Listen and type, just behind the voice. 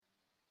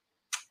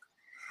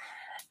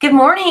Good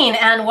morning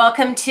and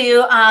welcome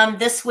to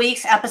this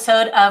week's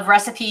episode of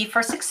Recipe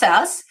for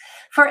Success.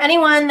 For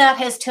anyone that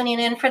is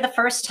tuning in for the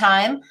first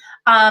time,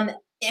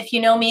 if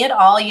you know me at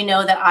all, you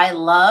know that I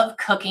love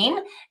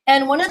cooking.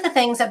 And one of the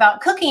things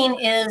about cooking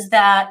is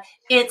that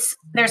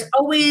there's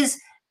always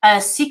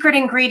a secret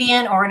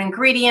ingredient or an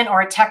ingredient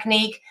or a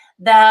technique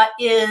that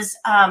is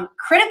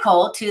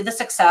critical to the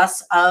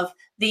success of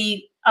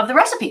the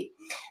recipe.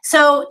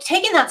 So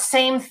taking that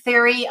same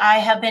theory, I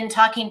have been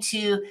talking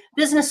to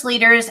business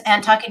leaders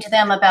and talking to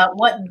them about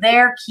what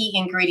their key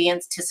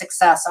ingredients to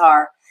success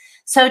are.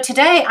 So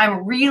today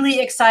I'm really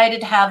excited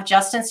to have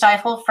Justin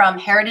Stiefel from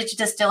Heritage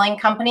Distilling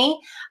Company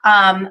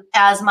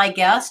as my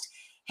guest.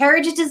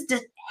 Heritage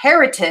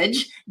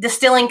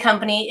Distilling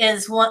Company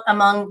is one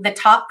among the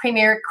top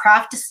premier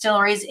craft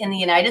distilleries in the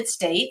United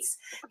States.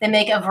 They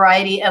make a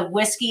variety of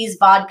whiskeys,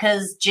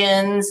 vodkas,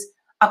 gins,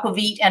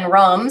 aquavit, and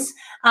rums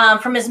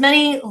from as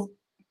many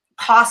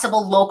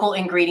possible local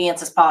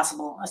ingredients as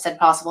possible. I said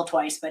possible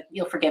twice, but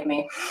you'll forgive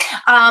me.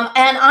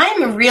 And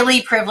I'm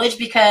really privileged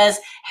because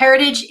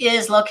Heritage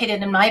is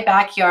located in my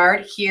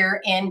backyard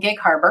here in Gig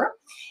Harbor,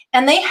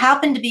 and they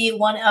happen to be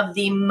one of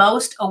the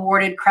most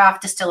awarded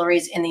craft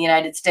distilleries in the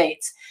United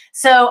States.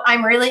 So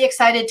I'm really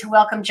excited to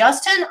welcome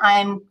Justin.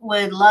 I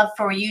would love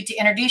for you to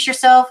introduce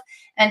yourself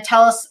and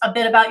tell us a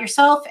bit about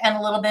yourself and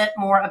a little bit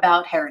more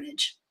about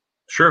Heritage.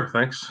 Sure,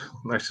 thanks.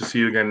 Nice to see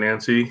you again,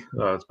 Nancy.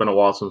 It's been a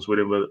while since we've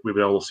been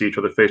able to see each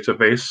other face to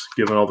face,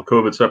 given all the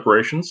COVID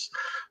separations.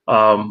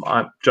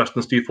 I'm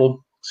Justin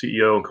Stiefel,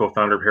 CEO and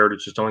co-founder of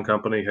Heritage Distilling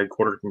Company,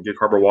 headquartered in Gig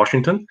Harbor,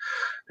 Washington.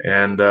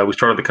 And we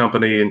started the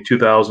company in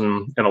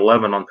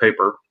 2011 on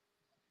paper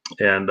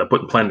and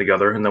put the plan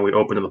together. And then we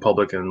opened to the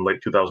public in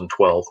late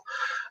 2012.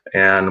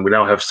 And we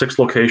now have 6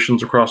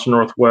 locations across the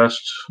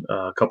Northwest,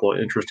 a couple of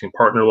interesting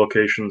partner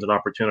locations and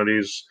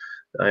opportunities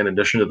in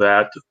addition to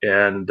that,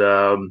 and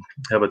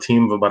have a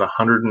team of about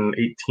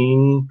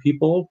 118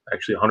 people,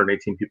 actually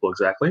 118 people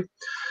exactly.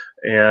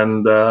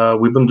 And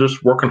we've been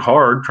just working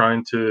hard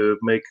trying to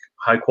make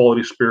high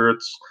quality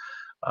spirits,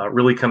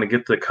 really kind of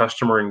get the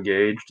customer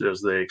engaged as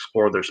they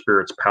explore their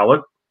spirits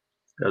palate,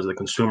 as the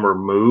consumer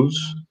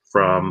moves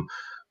from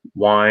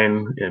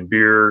wine and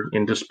beer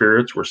into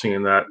spirits. We're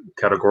seeing that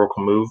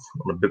categorical move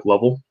on a big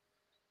level,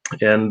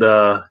 and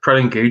try to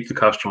engage the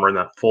customer in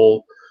that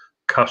full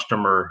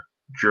customer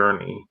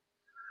journey,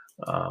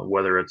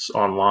 whether it's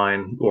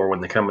online or when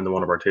they come into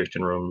one of our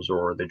tasting rooms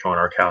or they join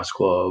our Cask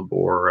Club,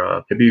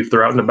 or maybe if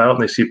they're out and about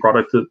and they see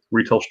product at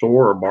retail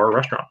store or bar or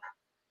restaurant.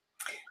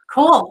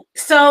 Cool.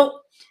 So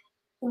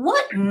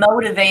what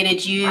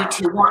motivated you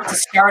to want to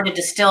start a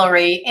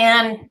distillery?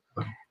 And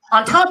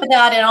on top of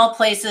that, in all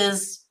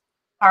places,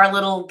 our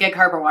little Gig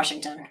Harbor,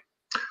 Washington.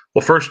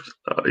 Well, first,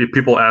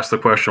 people ask the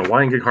question,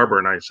 why in Gig Harbor?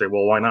 And I say,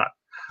 well, why not?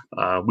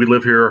 We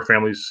live here, our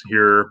family's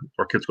here,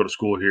 our kids go to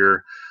school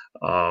here.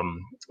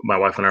 My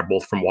wife and I are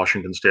both from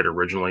Washington State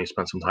originally,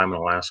 spent some time in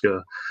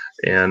Alaska.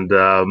 And,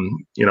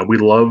 we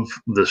love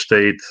the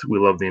state. We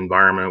love the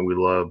environment. We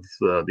love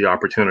the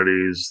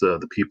opportunities,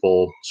 the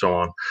people, so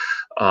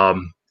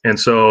on. And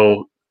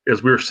so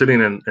as we were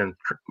sitting and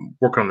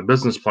working on the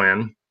business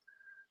plan,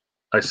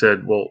 I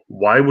said, well,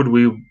 why would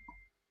we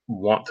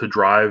want to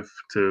drive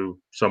to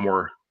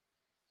somewhere?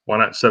 Why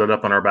not set it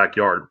up in our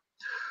backyard?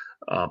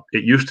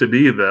 It used to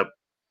be that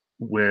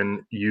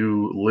when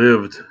you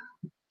lived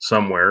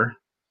somewhere,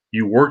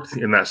 you worked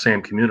in that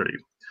same community.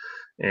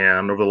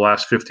 And over the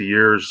last 50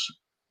 years,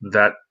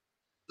 that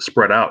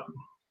spread out.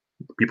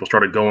 People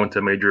started going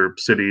to major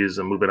cities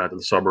and moving out to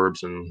the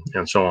suburbs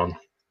and so on,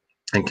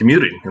 and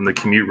commuting. And the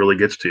commute really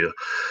gets to you.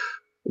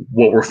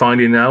 What we're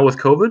finding now with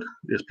COVID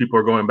is people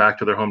are going back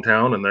to their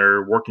hometown and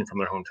they're working from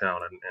their hometown.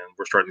 And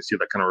we're starting to see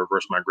that kind of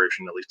reverse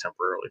migration, at least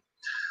temporarily.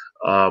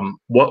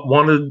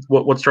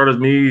 What started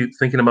me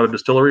thinking about a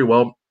distillery?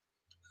 Well,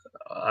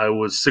 I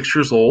was 6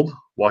 years old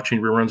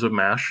watching reruns of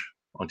MASH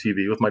on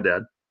TV with my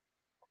dad.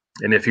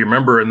 And if you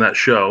remember in that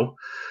show,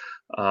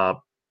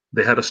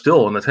 they had a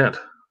still in the tent.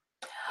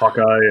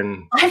 Hawkeye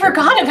and I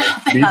forgot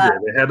about that. DJ,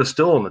 they had a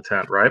still in the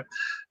tent, right?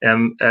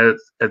 And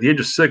at the age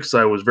of 6,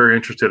 I was very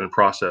interested in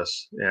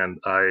process. And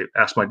I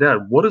asked my dad,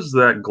 what is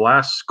that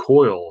glass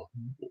coil?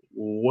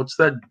 What's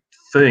that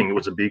thing? It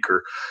was a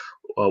beaker.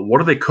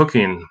 What are they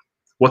cooking?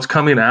 What's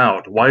coming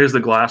out? Why is the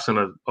glass in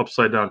an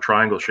upside down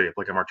triangle shape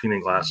like a martini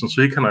glass? And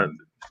so he kind of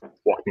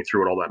walked me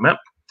through what all that meant.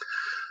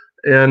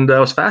 And I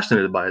was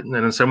fascinated by it. And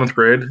in 7th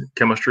grade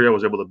chemistry, I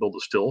was able to build a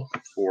still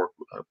for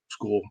a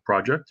school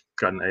project,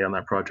 got an A on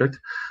that project,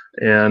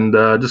 and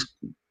just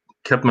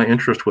kept my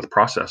interest with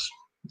process.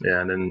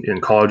 And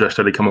in college, I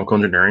studied chemical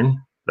engineering.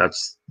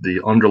 That's the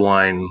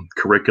underlying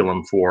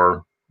curriculum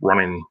for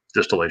running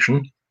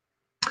distillation.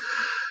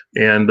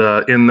 And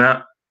in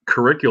that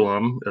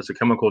curriculum, as a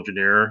chemical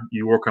engineer,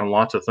 you work on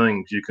lots of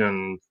things. You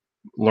can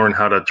learn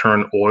how to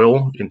turn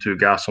oil into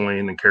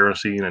gasoline and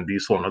kerosene and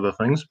diesel and other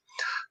things.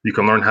 You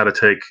can learn how to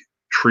take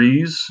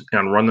trees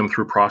and run them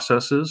through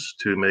processes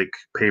to make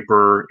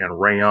paper and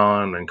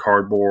rayon and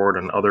cardboard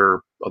and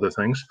other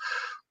things.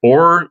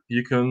 Or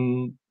you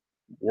can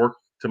work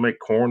to make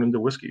corn into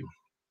whiskey.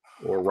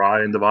 or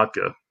rye into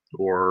vodka,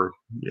 or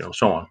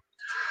so on.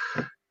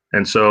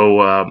 And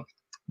so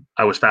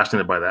I was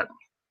fascinated by that.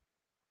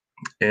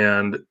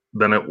 And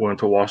then I went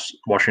to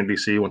Washington,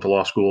 D.C., went to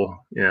law school.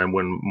 And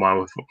when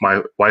my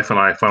wife and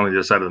I finally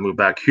decided to move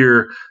back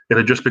here, it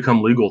had just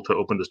become legal to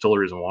open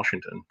distilleries in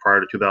Washington.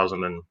 Prior to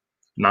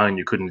 2009,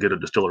 you couldn't get a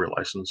distillery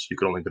license. You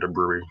could only get a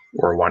brewery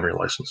or a winery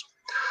license.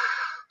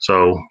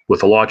 So with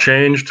the law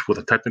changed, with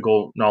the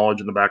technical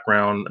knowledge in the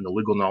background and the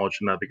legal knowledge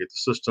to navigate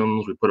the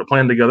systems, we put a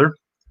plan together.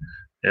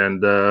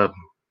 And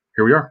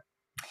here we are.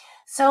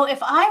 So if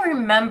I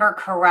remember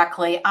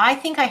correctly, I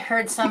think I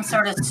heard some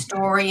sort of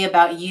story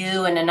about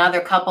you and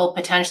another couple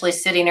potentially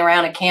sitting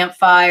around a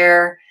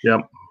campfire. Yep.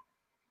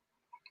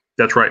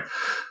 That's right.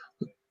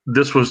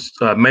 This was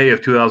May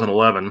of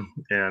 2011,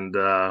 and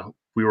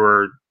we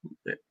were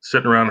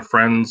sitting around a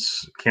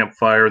friend's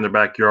campfire in their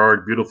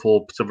backyard.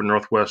 Beautiful Pacific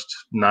Northwest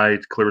night,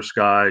 clear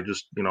sky,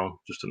 just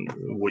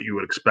what you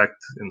would expect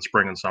in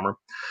spring and summer.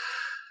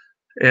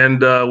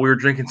 And we were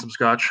drinking some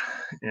scotch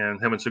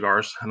and having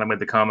cigars. And I made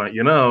the comment,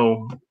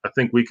 I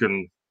think we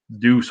can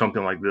do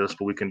something like this,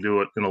 but we can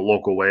do it in a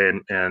local way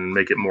and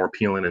make it more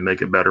appealing and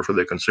make it better for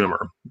the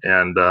consumer.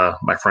 And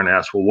my friend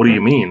asked, well, what do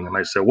you mean? And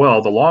I said,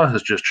 well, the law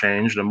has just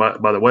changed. And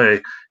by the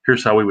way,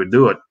 here's how we would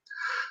do it.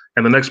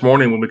 And the next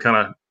morning when we kind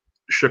of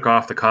shook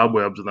off the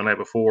cobwebs of the night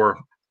before,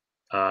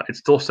 it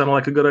still sounded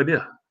like a good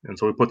idea. And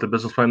so we put the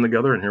business plan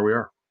together, and here we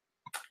are.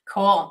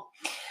 Cool.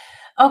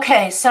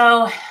 Okay,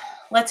 so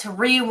let's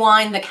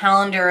rewind the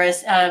calendar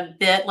a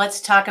bit. Let's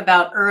talk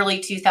about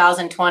early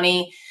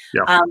 2020.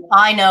 Yeah.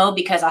 I know,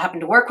 because I happen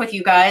to work with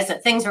you guys,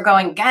 that things were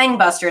going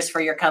gangbusters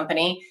for your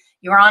company.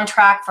 You were on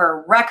track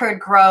for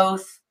record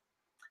growth,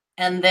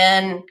 and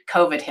then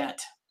COVID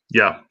hit.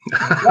 Yeah.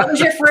 What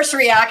was your first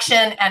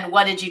reaction, and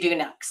what did you do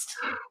next?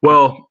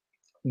 Well,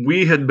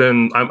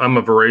 I'm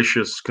a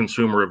voracious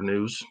consumer of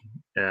news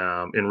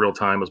in real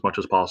time as much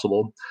as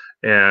possible.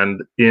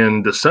 And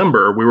in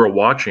December of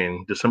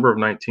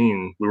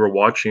 19, we were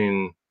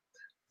watching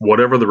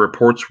whatever the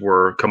reports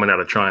were coming out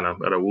of China,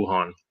 out of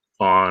Wuhan,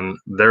 on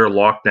their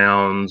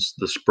lockdowns,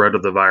 the spread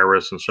of the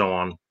virus, and so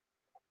on.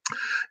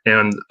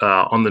 And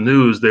on the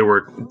news, they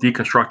were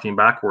deconstructing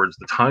backwards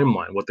the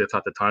timeline, what they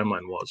thought the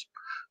timeline was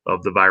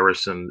of the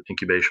virus and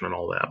incubation and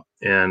all that.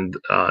 And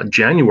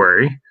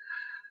January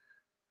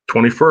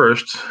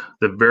 21st,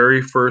 the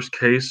very first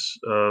case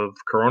of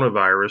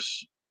coronavirus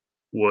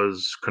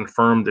was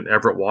confirmed in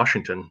Everett,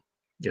 Washington,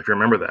 if you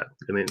remember that.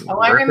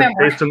 I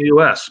remember. Case in the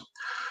U.S.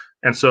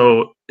 And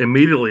so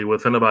immediately,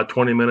 within about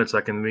 20 minutes,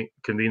 I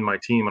convened my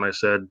team and I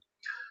said,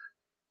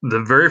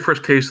 the very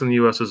first case in the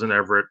U.S. is in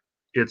Everett.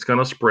 It's going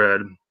to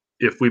spread.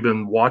 If we've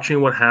been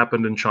watching what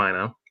happened in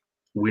China,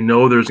 we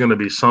know there's going to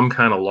be some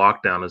kind of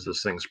lockdown as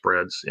this thing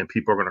spreads and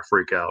people are going to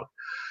freak out.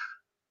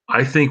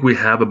 I think we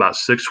have about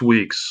 6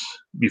 weeks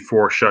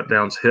before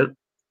shutdowns hit.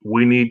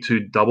 We need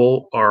to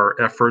double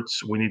our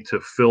efforts. We need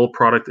to fill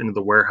product into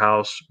the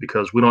warehouse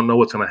because we don't know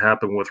what's going to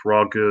happen with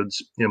raw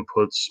goods,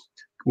 inputs.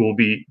 We'll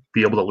be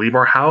able to leave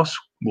our house.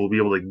 We'll be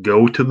able to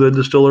go to the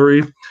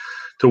distillery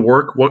to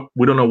work.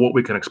 We don't know what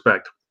we can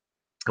expect.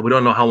 And we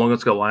don't know how long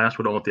it's going to last.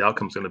 We don't know what the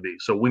outcome's going to be.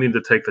 So we need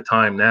to take the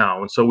time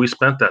now. And so we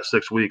spent that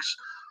 6 weeks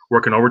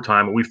working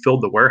overtime, and we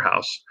filled the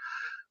warehouse.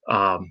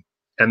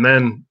 And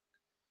then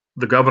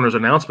the governor's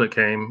announcement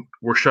came,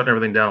 we're shutting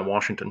everything down in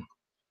Washington.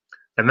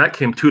 And that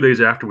came 2 days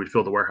after we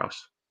filled the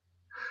warehouse.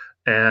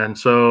 And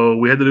so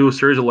we had to do a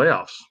series of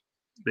layoffs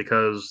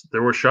because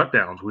there were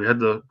shutdowns. We had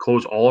to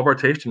close all of our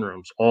tasting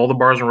rooms. All the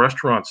bars and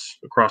restaurants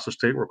across the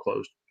state were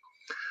closed.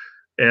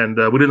 And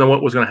we didn't know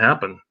what was going to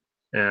happen.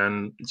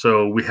 And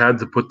so we had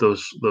to put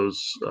those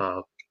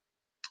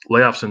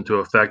layoffs into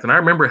effect. And I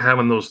remember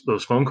having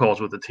those phone calls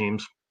with the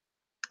teams.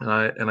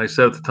 And I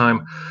said at the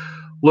time,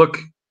 look,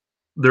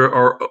 there's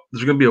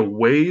going to be a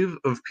wave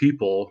of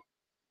people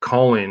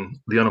calling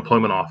the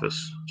unemployment office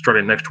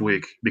starting next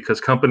week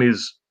because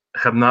companies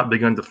have not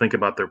begun to think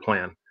about their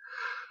plan.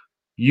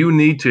 You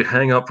need to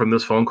hang up from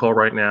this phone call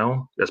right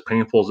now, as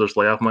painful as this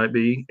layoff might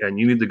be, and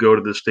you need to go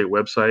to the state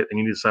website and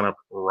you need to sign up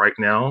right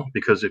now,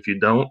 because if you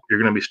don't, you're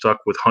going to be stuck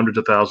with hundreds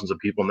of thousands of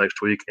people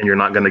next week and you're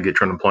not going to get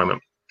your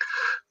unemployment.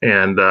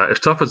 And as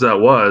tough as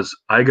that was,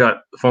 I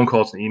got phone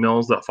calls and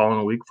emails that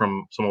following week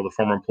from some of the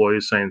former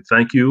employees saying,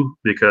 thank you,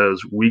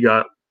 because we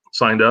got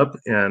signed up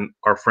and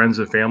our friends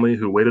and family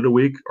who waited a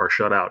week are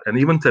shut out. And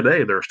even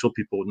today, there are still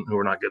people who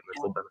are not getting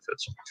the full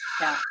benefits.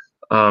 Yeah.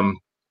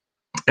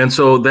 And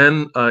so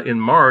then in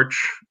March,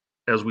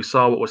 as we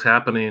saw what was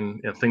happening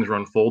and things were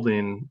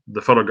unfolding,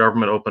 the federal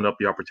government opened up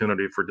the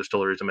opportunity for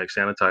distilleries to make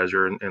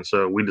sanitizer. And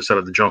so we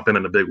decided to jump in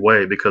a big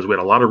way because we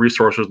had a lot of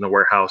resources in the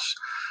warehouse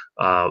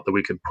that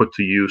we could put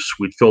to use.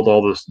 We'd filled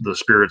all the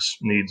spirits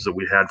needs that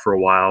we had for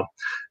a while.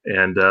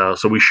 And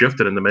so we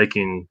shifted into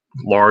making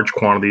large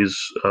quantities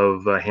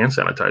of hand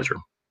sanitizer.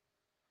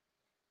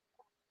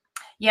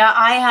 Yeah,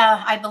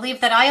 I believe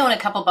that I own a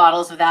couple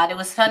bottles of that. It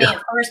was funny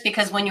at first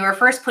because when you were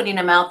first putting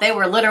them out, they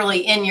were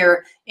literally in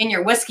your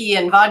whiskey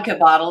and vodka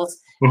bottles.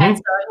 Mm-hmm. And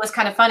so it was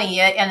kind of funny.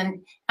 And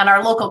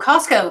our local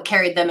Costco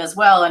carried them as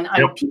well. And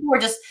Yep. people were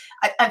just,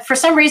 for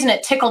some reason,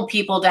 it tickled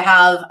people to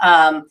have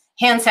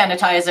hand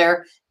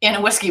sanitizer in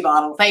a whiskey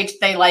bottle.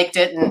 They liked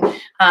it.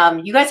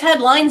 And you guys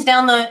had lines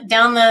down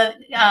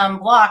the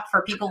block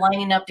for people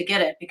lining up to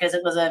get it, because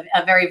it was a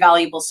very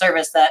valuable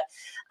service that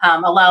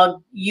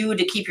allowed you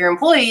to keep your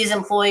employees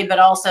employed, but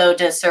also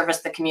to service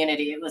the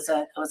community. It was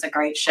a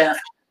great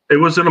shift. It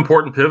was an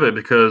important pivot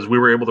because we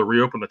were able to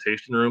reopen the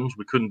tasting rooms.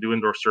 We couldn't do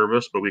indoor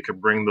service, but we could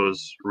bring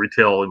those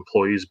retail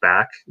employees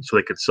back so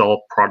they could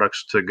sell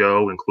products to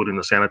go, including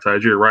the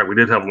sanitizer. You're right. We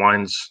did have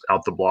lines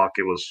out the block.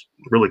 It was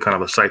really kind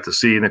of a sight to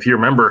see. And if you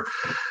remember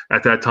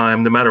at that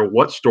time, no matter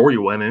what store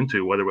you went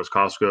into, whether it was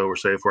Costco or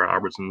Safeway or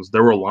Albertsons,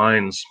 there were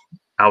lines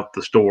out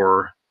the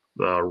store,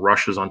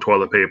 rushes on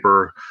toilet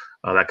paper,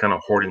 that kind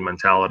of hoarding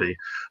mentality.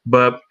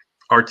 But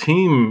our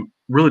team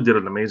really did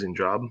an amazing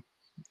job.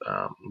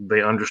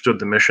 They understood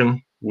the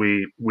mission.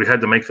 We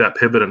had to make that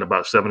pivot in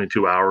about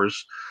 72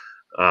 hours.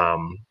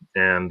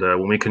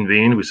 When we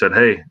convened, we said,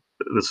 hey,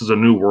 this is a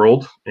new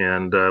world,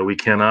 and we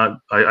cannot,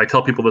 I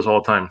tell people this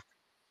all the time,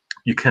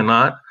 you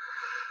cannot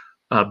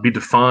be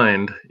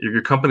defined,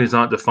 your company is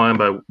not defined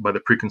by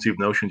the preconceived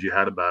notions you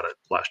had about it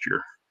last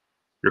year.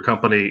 Your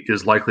company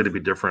is likely to be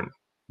different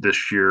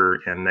this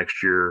year and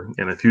next year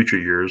and in future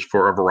years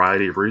for a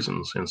variety of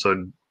reasons. And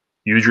so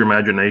use your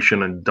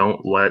imagination and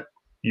don't let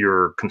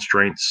your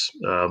constraints,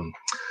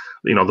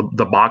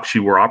 the box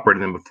you were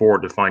operating in before,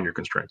 define your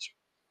constraints.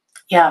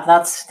 Yeah,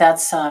 that's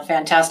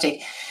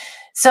fantastic.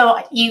 So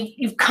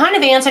you've kind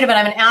of answered it, but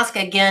I'm going to ask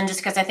again just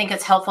because I think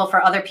it's helpful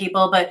for other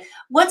people. But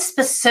what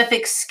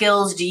specific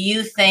skills do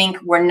you think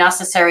were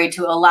necessary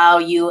to allow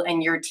you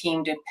and your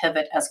team to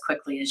pivot as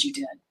quickly as you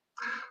did?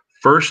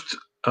 First,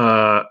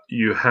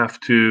 you have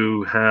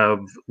to have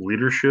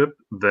leadership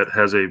that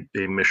has a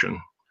mission.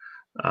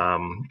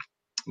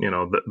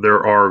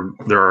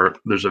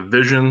 There's a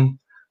vision,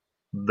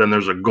 then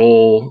there's a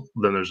goal,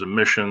 then there's a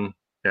mission,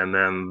 and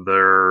then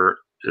there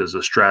is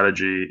a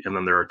strategy, and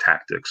then there are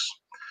tactics.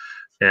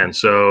 And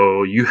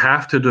so you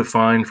have to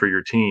define for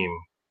your team,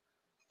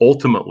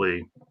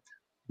 ultimately,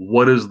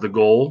 what is the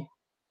goal,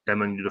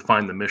 and then you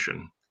define the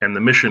mission. And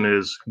the mission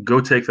is go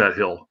take that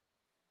hill,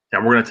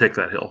 and we're going to take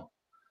that hill.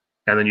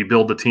 And then you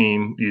build the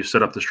team, you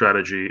set up the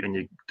strategy, and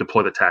you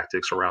deploy the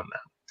tactics around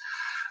that.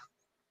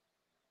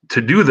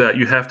 To do that,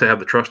 you have to have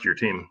the trust of your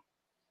team.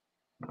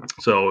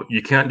 So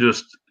you can't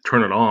just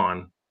turn it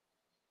on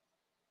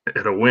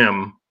at a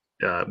whim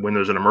when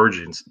there's an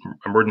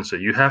emergency.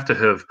 You have to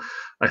have,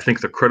 I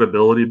think, the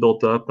credibility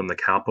built up and the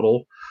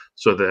capital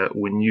so that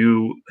when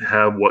you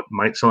have what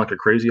might sound like a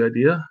crazy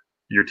idea,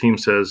 your team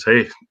says,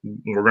 hey,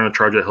 we're going to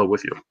charge that hill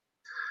with you.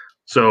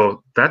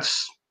 So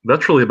that's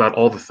really about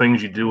all the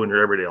things you do in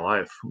your everyday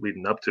life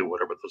leading up to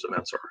whatever those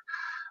events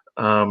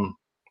are.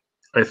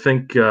 I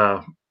think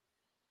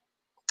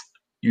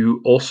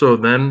you also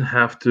then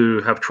have to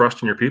have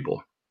trust in your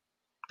people.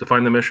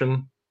 Define the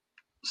mission,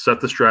 set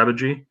the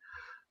strategy,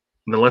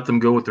 and then let them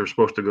go what they're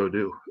supposed to go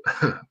do,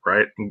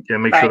 right?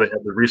 And make sure they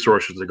have the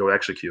resources to go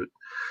execute.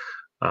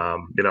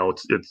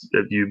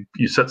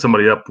 You set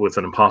somebody up with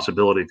an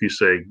impossibility if you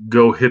say,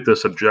 go hit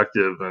this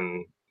objective,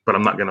 but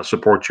I'm not going to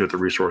support you with the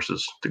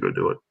resources to go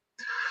do it.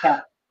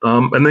 Yeah.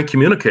 And then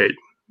communicate,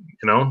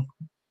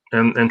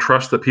 and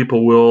trust that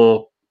people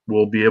will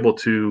be able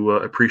to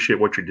appreciate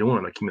what you're doing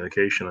in the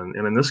communication.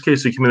 And in this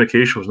case, the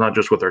communication was not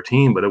just with our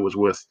team, but it was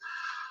with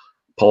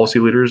policy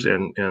leaders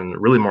and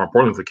really more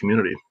importantly, the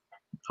community.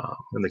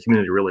 And the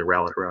community really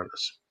rallied around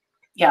us.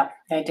 Yeah,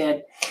 they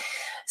did.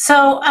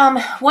 So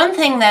one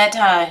thing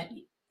that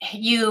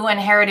you and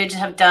Heritage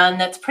have done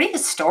that's pretty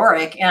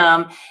historic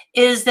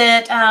is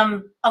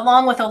that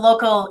along with a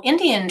local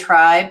Indian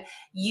tribe,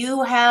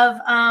 you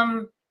have,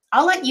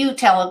 I'll let you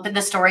tell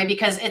the story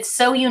because it's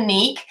so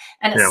unique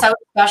and it's so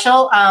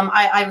special.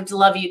 I would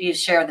love you to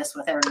share this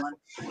with everyone.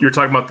 You're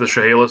talking about the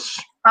Chehalis?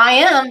 I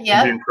am,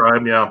 yeah. Indian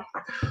tribe, yeah.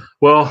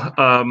 Well,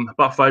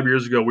 about 5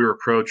 years ago, we were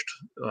approached,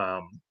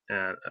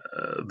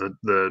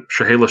 the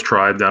Chehalis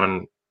tribe down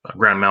in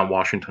Grand Mountain,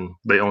 Washington.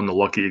 They own the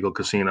Lucky Eagle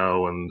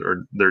Casino, and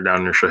they're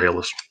down near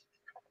Chehalis.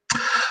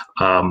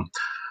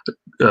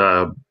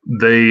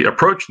 They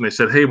approached and they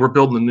said, hey, we're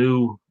building a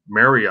new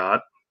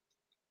Marriott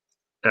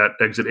at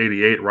exit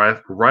 88,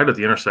 right at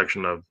the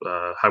intersection of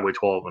Highway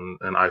 12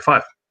 and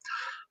I-5.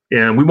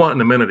 And we want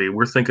an amenity.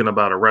 We're thinking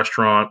about a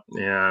restaurant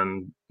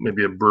and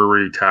maybe a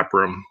brewery, tap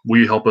room.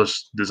 Will you help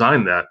us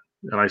design that?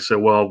 And I said,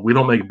 well, we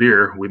don't make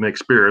beer, we make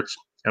spirits.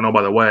 And oh,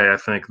 by the way, I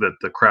think that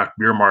the craft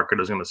beer market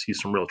is going to see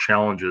some real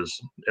challenges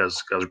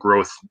as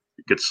growth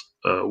gets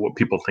what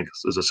people think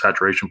is a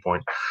saturation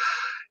point.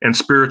 And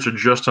spirits are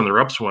just on their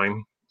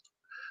upswing.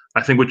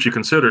 I think what you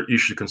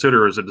should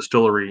consider is a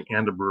distillery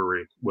and a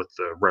brewery with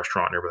the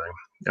restaurant and everything.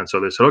 And so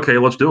they said, okay,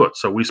 let's do it.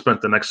 So we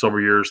spent the next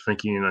several years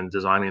thinking and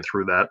designing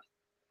through that.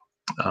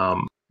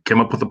 Came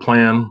up with a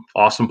plan,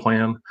 awesome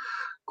plan,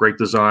 great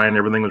design,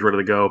 everything was ready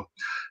to go.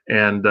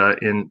 And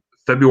in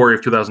February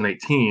of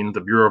 2018,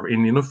 the Bureau of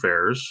Indian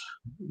Affairs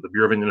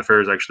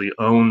actually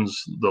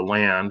owns the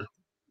land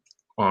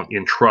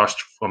in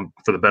trust for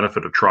the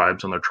benefit of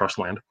tribes on their trust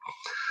land.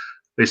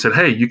 They said,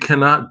 hey, you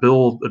cannot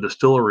build a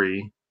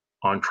distillery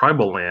on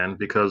tribal land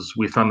because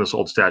we found this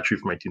old statute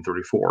from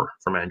 1834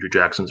 from Andrew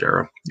Jackson's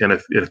era. And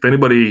if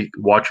anybody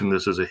watching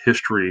this is a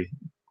history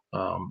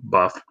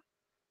buff,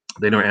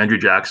 they know Andrew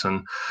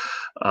Jackson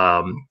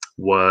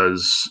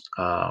was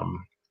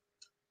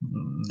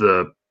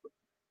the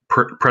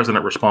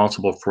president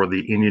responsible for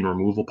the Indian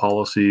removal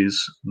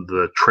policies,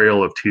 the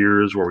Trail of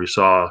Tears, where we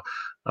saw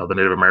the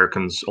Native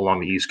Americans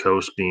along the East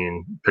Coast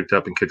being picked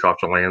up and kicked off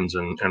their lands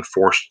and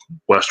forced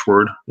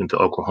westward into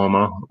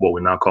Oklahoma, what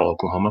we now call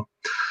Oklahoma.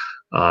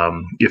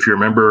 If you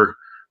remember,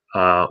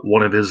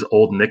 one of his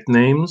old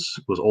nicknames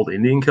was Old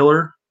Indian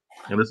Killer,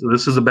 and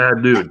this is a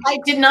bad dude. I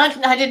did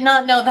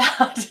not know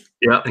that.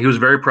 Yeah, he was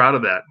very proud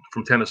of that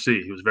from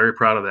Tennessee. He was very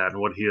proud of that and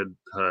what he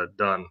had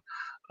done.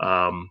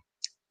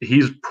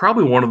 He's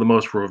probably one of the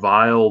most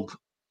reviled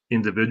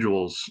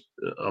individuals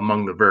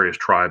among the various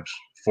tribes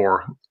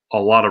for a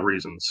lot of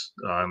reasons,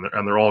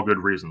 and they're all good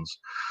reasons.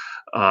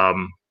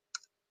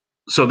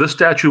 So this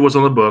statute was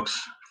on the books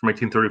from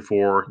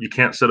 1834. You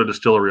can't set a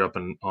distillery up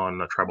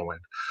on tribal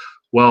land.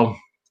 Well,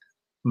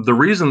 the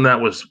reason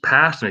that was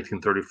passed in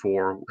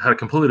 1834 had a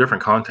completely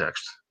different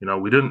context.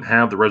 We didn't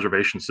have the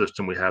reservation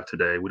system we have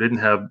today. We didn't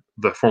have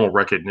the formal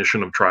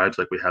recognition of tribes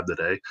like we have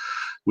today.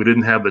 We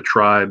didn't have the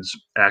tribes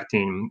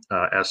acting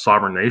as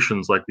sovereign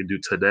nations like we do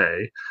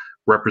today,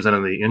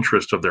 representing the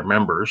interest of their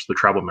members, the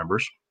tribal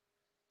members.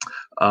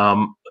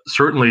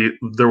 Certainly,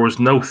 there was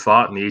no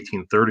thought in the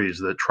 1830s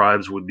that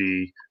tribes would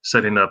be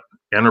setting up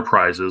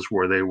enterprises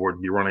where they would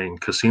be running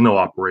casino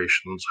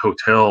operations,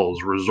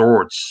 hotels,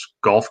 resorts,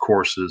 golf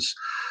courses,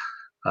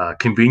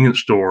 convenience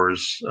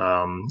stores,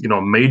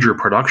 major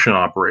production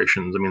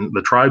operations. I mean,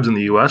 the tribes in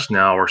the U.S.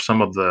 now are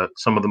some of the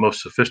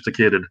most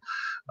sophisticated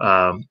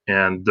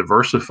and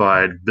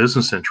diversified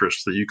business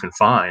interests that you can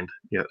find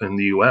in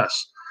the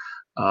U.S.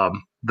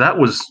 That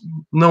was,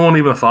 no one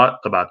even thought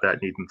about that in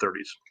the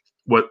 1830s.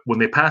 When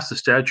they passed the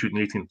statute in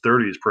the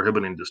 1830s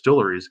prohibiting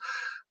distilleries,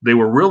 they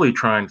were really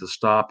trying to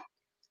stop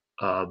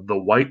the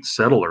white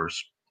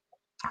settlers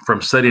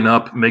from setting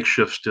up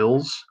makeshift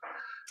stills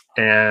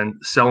and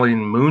selling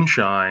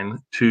moonshine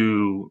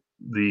to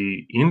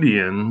the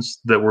Indians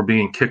that were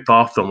being kicked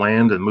off the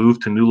land and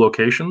moved to new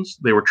locations.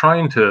 They were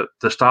trying to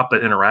stop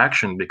that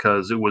interaction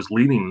because it was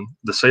leading,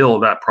 the sale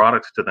of that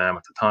product to them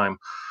at the time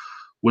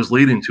was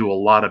leading to a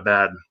lot of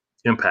bad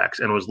impacts,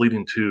 and was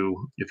leading to,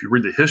 if you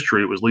read the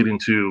history, it was leading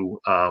to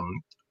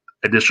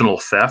additional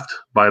theft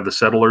by the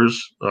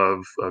settlers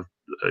of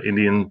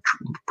Indian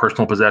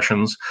personal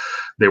possessions.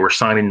 They were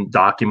signing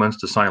documents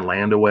to sign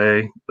land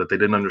away that they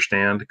didn't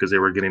understand because they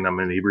were getting them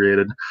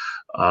inebriated.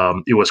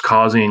 It was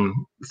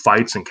causing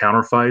fights and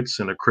counterfights,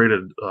 and it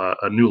created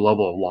a new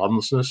level of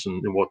lawlessness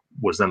in what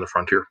was then the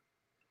frontier.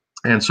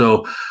 And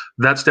so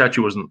that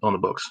statute was on the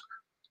books,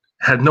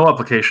 had no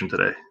application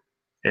today.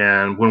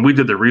 And when we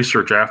did the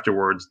research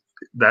afterwards,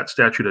 that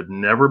statute had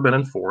never been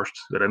enforced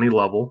at any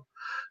level.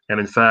 And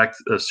in fact,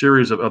 a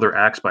series of other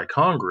acts by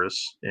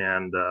Congress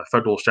and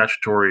federal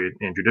statutory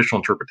and judicial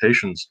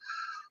interpretations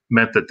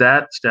meant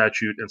that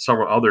statute and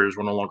several others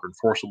were no longer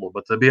enforceable,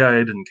 but the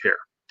BIA didn't care.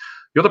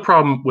 The other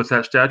problem with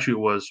that statute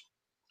was,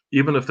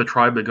 even if the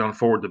tribe had gone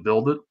forward to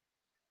build it,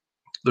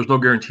 there's no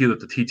guarantee that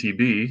the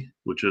TTB,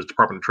 which is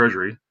Department of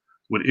Treasury,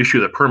 would issue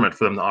the permit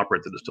for them to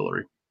operate the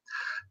distillery.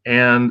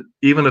 And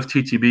even if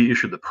TTB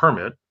issued the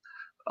permit,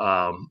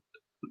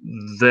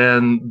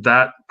 then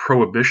that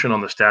prohibition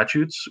on the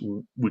statutes,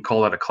 we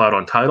call that a cloud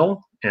on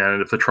title.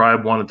 And if the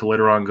tribe wanted to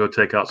later on go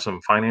take out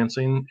some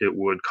financing, it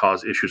would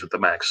cause issues at the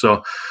bank.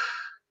 So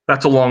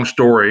that's a long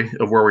story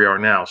of where we are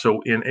now.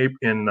 So in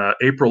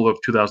April of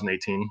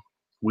 2018,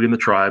 we in the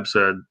tribe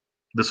said,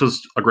 this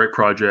is a great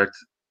project.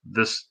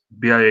 This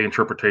BIA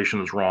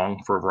interpretation is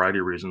wrong for a variety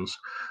of reasons.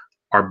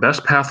 Our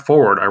best path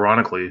forward,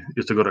 ironically,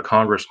 is to go to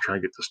Congress and try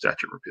and get the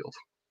statute repealed.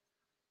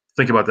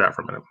 Think about that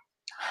for a minute.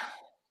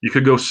 You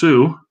could go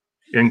sue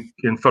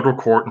in federal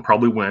court and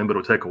probably win, but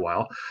it'll take a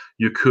while.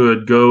 You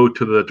could go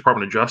to the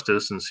Department of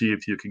Justice and see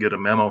if you could get a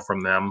memo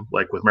from them,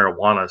 like with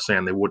marijuana,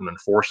 saying they wouldn't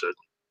enforce it.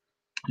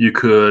 You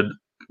could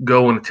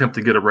go and attempt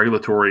to get a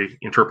regulatory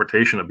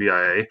interpretation of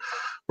BIA,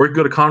 or you could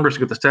go to Congress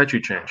and get the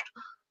statute changed.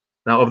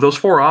 Now, of those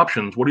four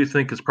options, what do you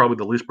think is probably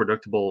the least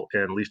predictable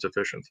and least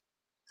efficient?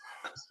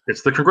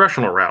 It's the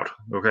congressional route,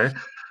 okay?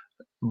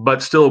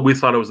 But still, we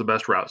thought it was the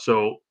best route.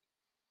 So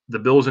the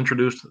bill was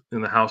introduced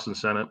in the House and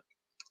Senate.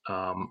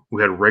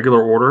 We had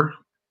regular order,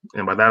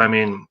 and by that I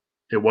mean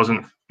it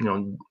wasn't,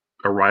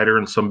 a rider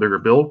in some bigger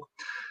bill.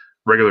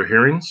 Regular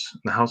hearings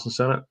in the House and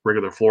Senate,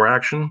 regular floor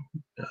action,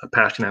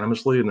 passed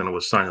unanimously, and then it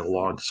was signed into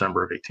law in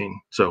December of 18.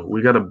 So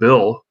we got a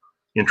bill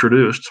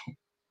introduced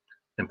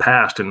and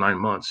passed in 9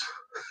 months.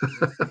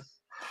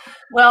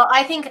 Well,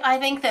 I think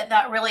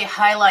that really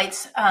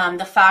highlights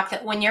the fact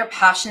that when you're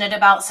passionate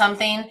about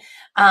something,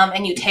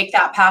 and you take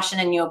that passion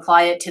and you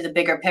apply it to the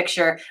bigger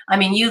picture, I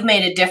mean, you've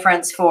made a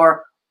difference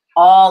for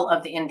all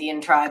of the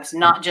Indian tribes,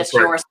 not just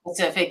Right. your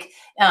specific.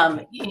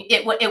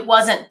 It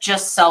wasn't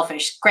just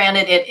selfish.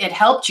 Granted, it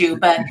helped you,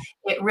 but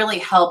it really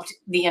helped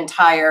the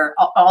entire,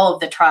 all of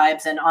the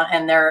tribes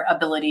and their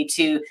ability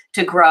to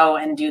grow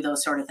and do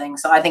those sort of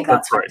things. So I think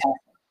that's right.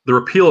 fantastic. The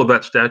repeal of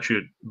that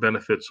statute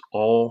benefits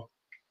all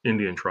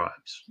Indian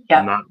tribes,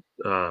 Yep. not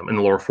in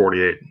the lower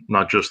 48,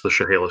 not just the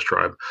Chehalis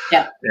tribe.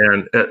 Yeah.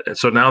 And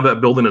so now that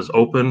building is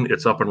open,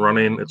 it's up and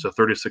running. It's a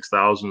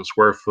 36,000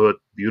 square foot,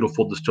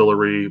 beautiful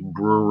distillery,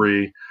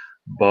 brewery,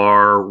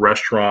 bar,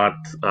 restaurant.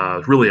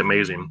 Really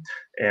amazing.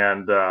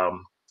 And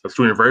it's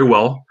doing very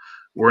well.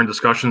 We're in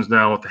discussions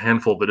now with a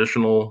handful of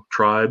additional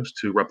tribes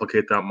to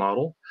replicate that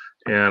model.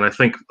 And I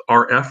think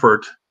our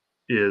effort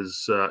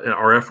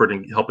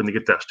in helping to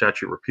get that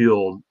statute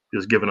repealed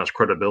is giving us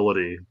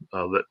credibility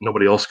that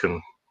nobody else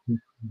can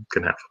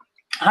have.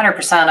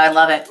 100%. I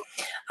love it.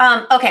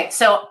 Okay,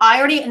 so I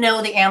already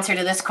know the answer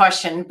to this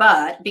question,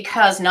 but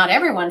because not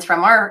everyone's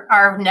from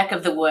our neck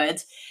of the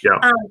woods,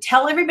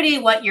 tell everybody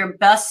what your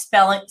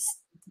best-selling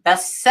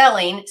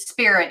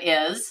spirit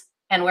is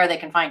and where they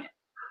can find it.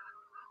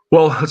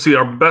 Well, let's see.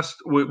 Our best,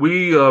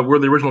 we're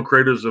the original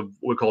creators of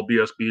what we call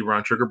BSB,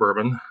 Brown Sugar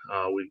Bourbon.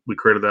 We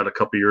created that a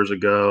couple years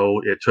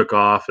ago. It took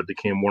off. It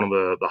became one of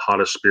the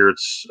hottest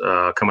spirits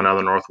coming out of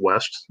the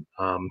Northwest.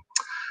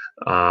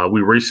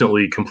 We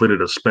recently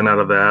completed a spin out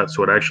of that,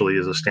 so it actually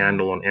is a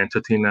standalone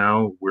entity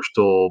now. We're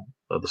still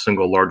the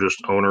single largest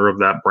owner of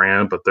that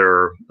brand, but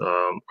there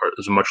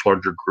is a much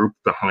larger group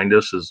behind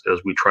us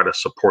as we try to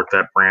support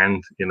that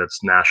brand in its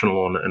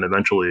national and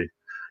eventually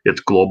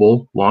its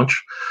global launch.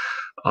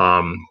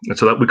 And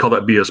so that we call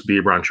that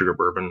BSB, Brown Sugar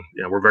Bourbon.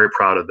 We're very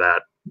proud of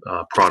that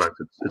product.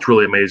 It's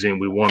really amazing.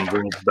 We won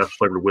World's Best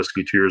Flavored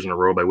Whiskey 2 years in a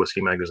row by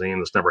Whiskey Magazine.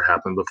 That's never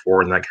happened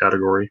before in that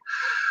category.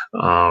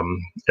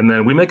 And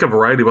then we make a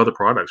variety of other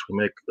products. We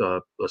make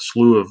a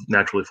slew of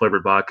naturally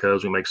flavored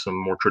vodkas. We make some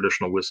more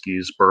traditional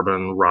whiskeys,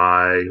 bourbon,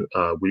 rye,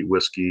 wheat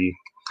whiskey.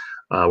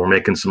 We're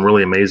making some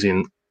really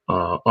amazing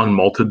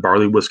unmalted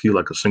barley whiskey,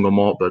 like a single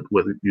malt, but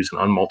with using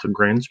unmalted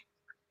grains.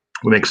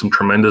 We make some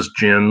tremendous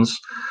gins.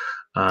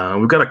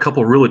 We've got a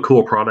couple really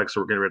cool products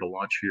that we're getting ready to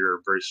launch here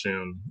very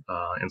soon,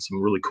 and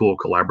some really cool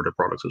collaborative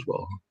products as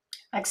well.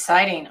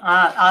 Exciting.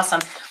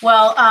 Awesome.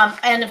 Well,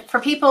 and for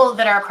people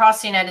that are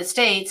across the United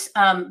States,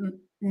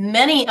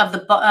 many of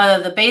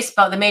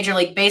the Major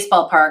League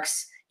Baseball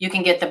parks, you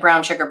can get the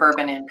brown sugar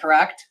bourbon in,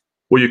 correct?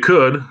 Well, you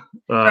could.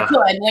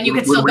 When you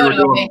could still go to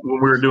a game.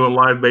 When we were doing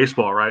live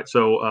baseball, right?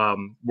 So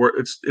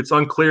it's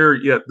unclear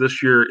yet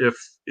this year if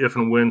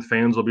and when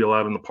fans will be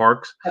allowed in the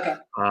parks. Okay.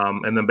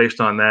 And then based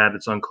on that,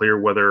 it's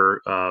unclear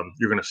whether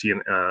you're going to see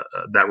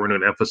that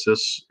renewed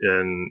emphasis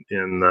in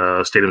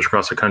stadiums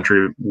across the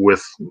country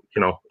with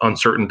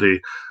uncertainty.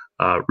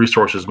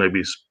 Resources may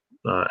be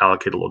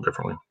allocated a little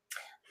differently.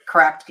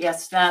 Correct.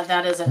 Yes,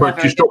 that is.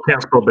 But you still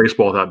can't spell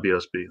baseball without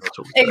BSB. That's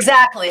what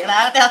exactly.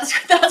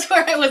 That's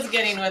where I was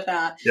getting with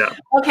that. Yeah.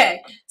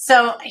 Okay.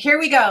 So here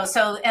we go.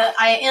 So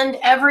I end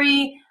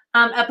every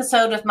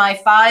episode with my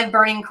 5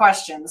 burning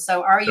questions.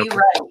 So are you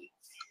ready?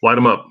 Light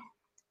them up.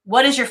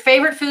 What is your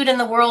favorite food in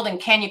the world, and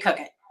can you cook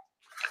it?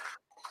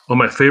 Oh,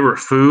 my favorite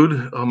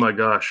food? Oh my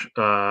gosh.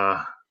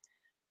 I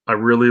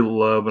really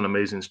love an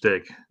amazing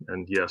steak,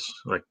 and yes,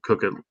 I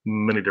cook it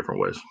many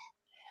different ways.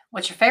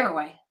 What's your favorite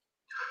way?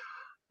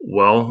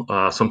 Well,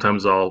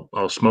 sometimes I'll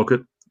smoke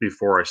it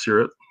before I sear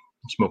it.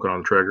 Smoke it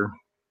on the Traeger.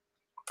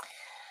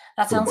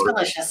 That sounds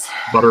delicious.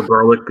 Butter,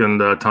 garlic, and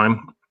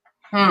thyme.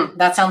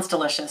 That sounds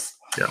delicious.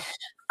 Yeah.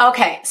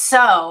 Okay,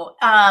 so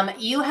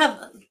you have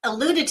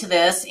alluded to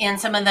this in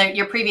some of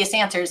your previous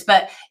answers,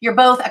 but you're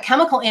both a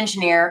chemical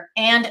engineer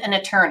and an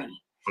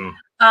attorney.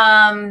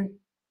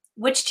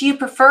 Which do you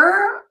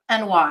prefer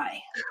and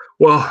why?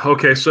 Well,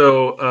 okay,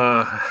 so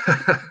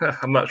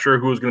I'm not sure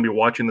who's going to be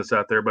watching this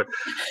out there, but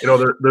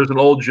there's an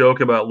old joke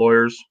about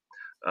lawyers.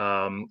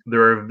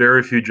 There are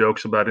very few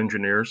jokes about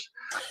engineers,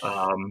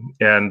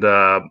 and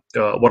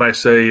what I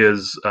say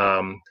is,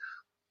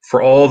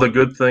 for all the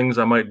good things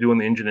I might do on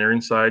the engineering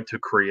side to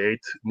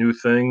create new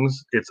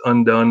things, it's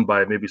undone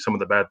by maybe some of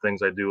the bad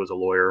things I do as a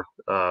lawyer,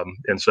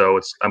 and so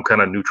I'm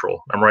kind of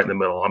neutral. I'm right in the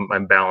middle.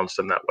 I'm balanced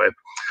in that way.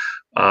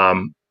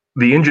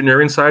 The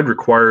engineering side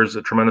requires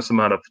a tremendous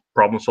amount of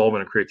problem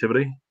solving and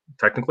creativity,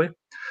 technically.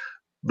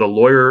 The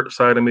lawyer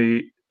side of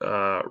me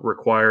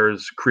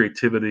requires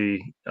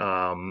creativity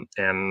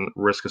and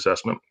risk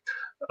assessment.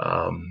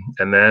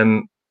 And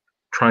then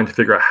trying to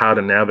figure out how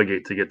to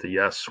navigate to get to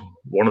yes.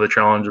 One of the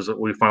challenges that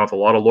we find with a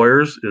lot of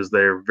lawyers is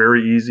they're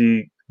very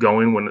easy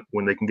going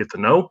when they can get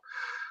to no.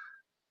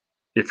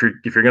 If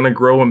you're going to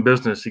grow in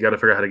business, you got to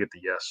figure out how to get to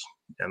yes.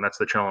 And that's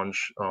the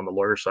challenge on the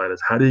lawyer side,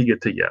 is how do you get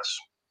to yes?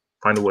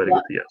 Find a way to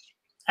get to yes.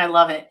 I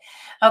love it.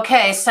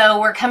 Okay, so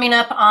we're coming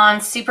up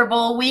on Super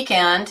Bowl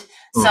weekend.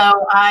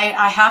 So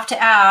I have to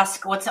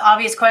ask, what's the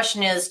obvious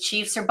question is,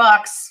 Chiefs or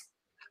Bucks?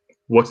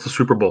 What's the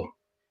Super Bowl?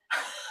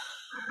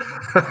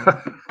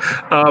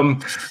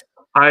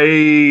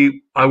 I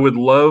would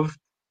love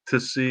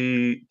to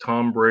see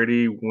Tom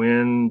Brady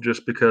win,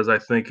 just because I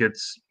think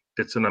it's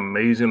it's an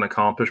amazing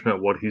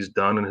accomplishment what he's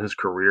done in his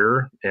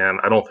career, and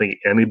I don't think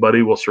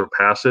anybody will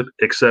surpass it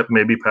except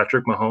maybe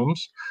Patrick Mahomes,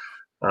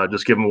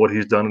 just given what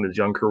he's done in his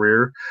young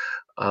career.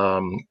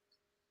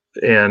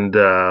 And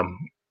the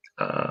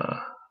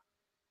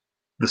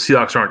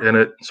Seahawks aren't in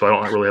it, so I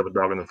don't really have a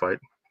dog in the fight.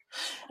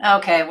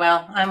 Okay,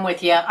 well, I'm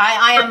with you.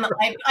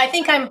 I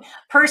think I'm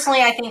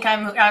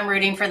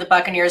rooting for the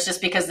Buccaneers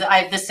just because I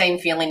have the same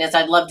feeling as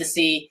I'd love to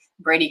see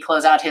Brady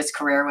close out his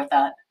career with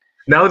that.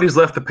 Now that he's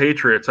left the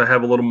Patriots, I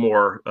have a little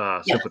more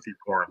sympathy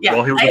for him. Yeah,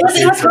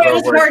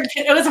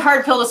 it was a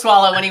hard pill to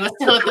swallow when he was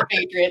still at the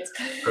Patriots.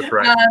 That's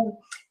right.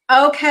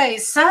 Okay,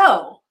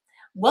 so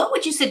what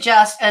would you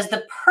suggest as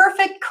the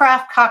perfect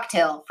craft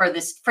cocktail for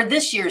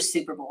this year's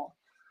Super Bowl?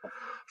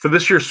 For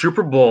this year's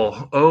Super Bowl,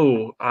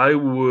 I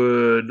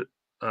would.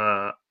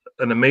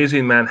 An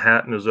amazing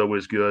Manhattan is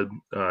always good.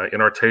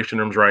 In our tasting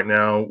rooms right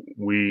now,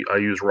 I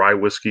use rye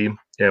whiskey,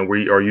 and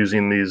we are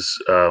using these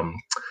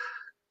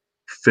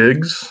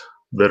figs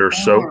that are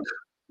soaked,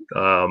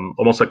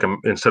 almost like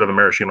instead of a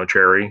maraschino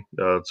cherry.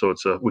 So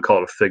we call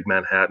it a fig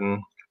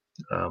Manhattan.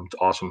 It's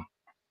awesome.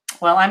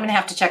 Well, I'm going to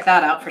have to check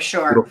that out for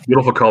sure.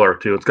 Beautiful color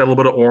too. It's got a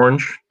little bit of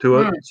orange to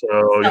it,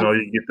 so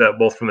you get that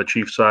both from the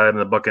Chiefs side and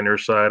the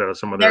Buccaneers side out of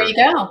some of their. There you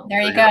go.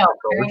 Very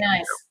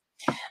nice.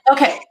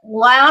 Okay,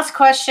 last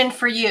question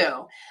for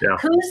you. Yeah.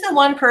 Who's the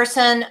one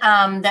person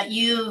that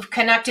you've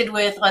connected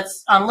with, on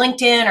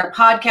LinkedIn or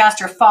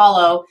podcast or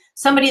follow,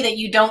 somebody that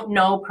you don't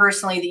know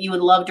personally that you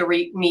would love to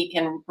meet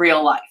in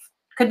real life?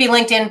 Could be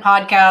LinkedIn,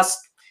 podcast,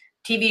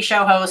 TV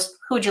show host.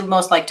 Who would you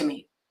most like to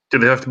meet? Do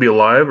they have to be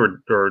alive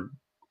or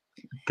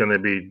can they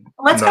be?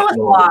 Let's go with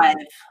live.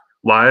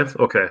 Live?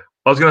 Okay.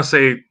 I was going to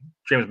say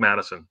James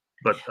Madison.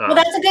 But, well,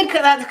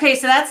 okay.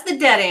 So that's the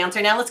dead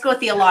answer. Now let's go with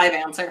the alive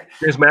answer.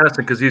 James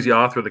Madison, because he's the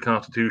author of the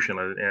Constitution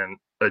and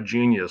a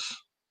genius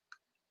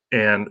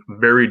and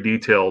very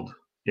detailed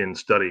in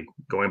study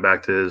going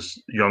back to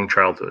his young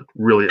childhood.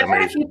 Really amazing.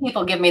 I've heard a few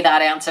people give me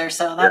that answer,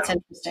 so that's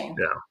interesting.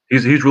 Yeah,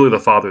 he's really the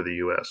father of the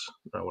U.S.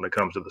 When it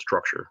comes to the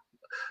structure.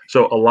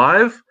 So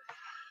alive.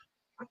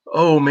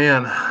 Oh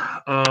man,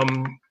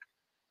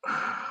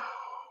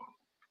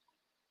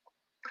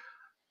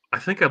 I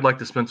think I'd like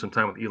to spend some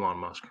time with Elon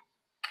Musk.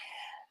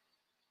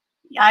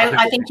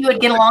 I think you would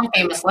get along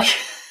famously.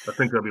 I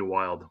think that'd be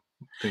wild.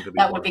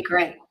 That would be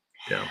great.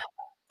 Yeah.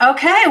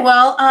 Okay.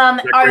 Well,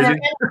 are there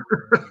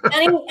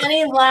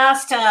any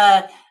last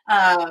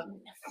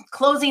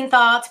closing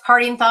thoughts,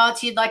 parting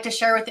thoughts you'd like to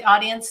share with the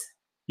audience?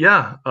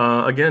 Yeah.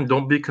 Again,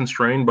 don't be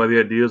constrained by the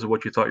ideas of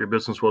what you thought your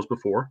business was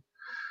before.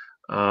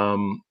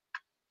 Do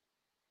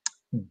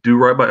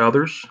right by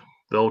others.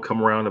 They'll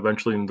come around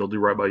eventually and they'll do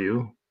right by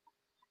you.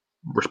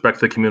 Respect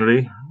the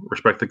community,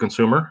 respect the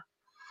consumer.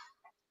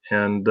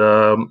 And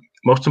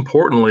most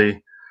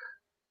importantly,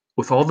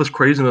 with all this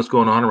craziness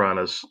going on around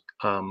us,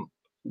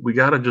 we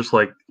got to just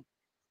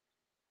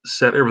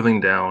set everything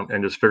down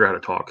and just figure out how to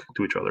talk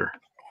to each other.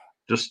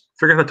 Just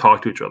figure out how to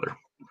talk to each other.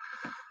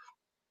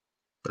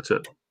 That's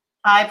it.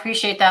 I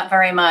appreciate that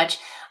very much.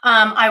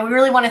 I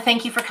really want to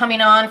thank you for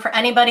coming on. For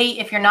anybody,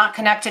 if you're not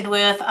connected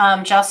with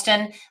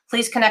Justin,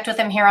 please connect with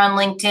him here on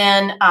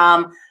LinkedIn.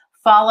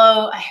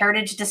 Follow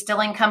Heritage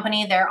Distilling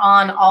Company. They're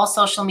on all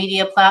social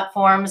media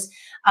platforms.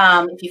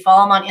 If you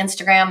follow them on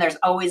Instagram, there's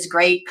always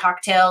great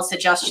cocktail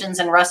suggestions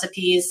and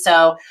recipes.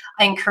 So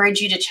I encourage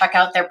you to check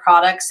out their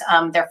products.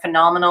 They're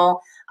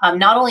phenomenal,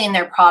 not only in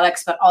their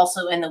products, but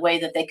also in the way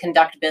that they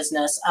conduct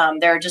business.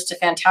 They're just a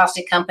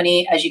fantastic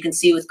company, as you can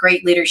see, with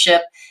great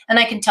leadership. And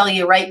I can tell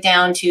you right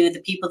down to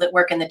the people that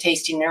work in the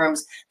tasting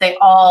rooms, they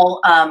all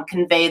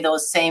convey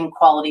those same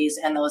qualities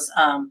and those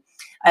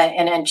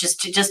and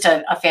just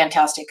a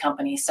fantastic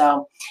company.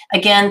 So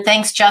again,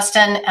 thanks,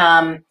 Justin.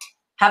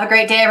 Have a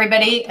great day,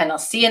 everybody, and I'll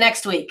see you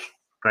next week.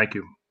 Thank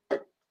you.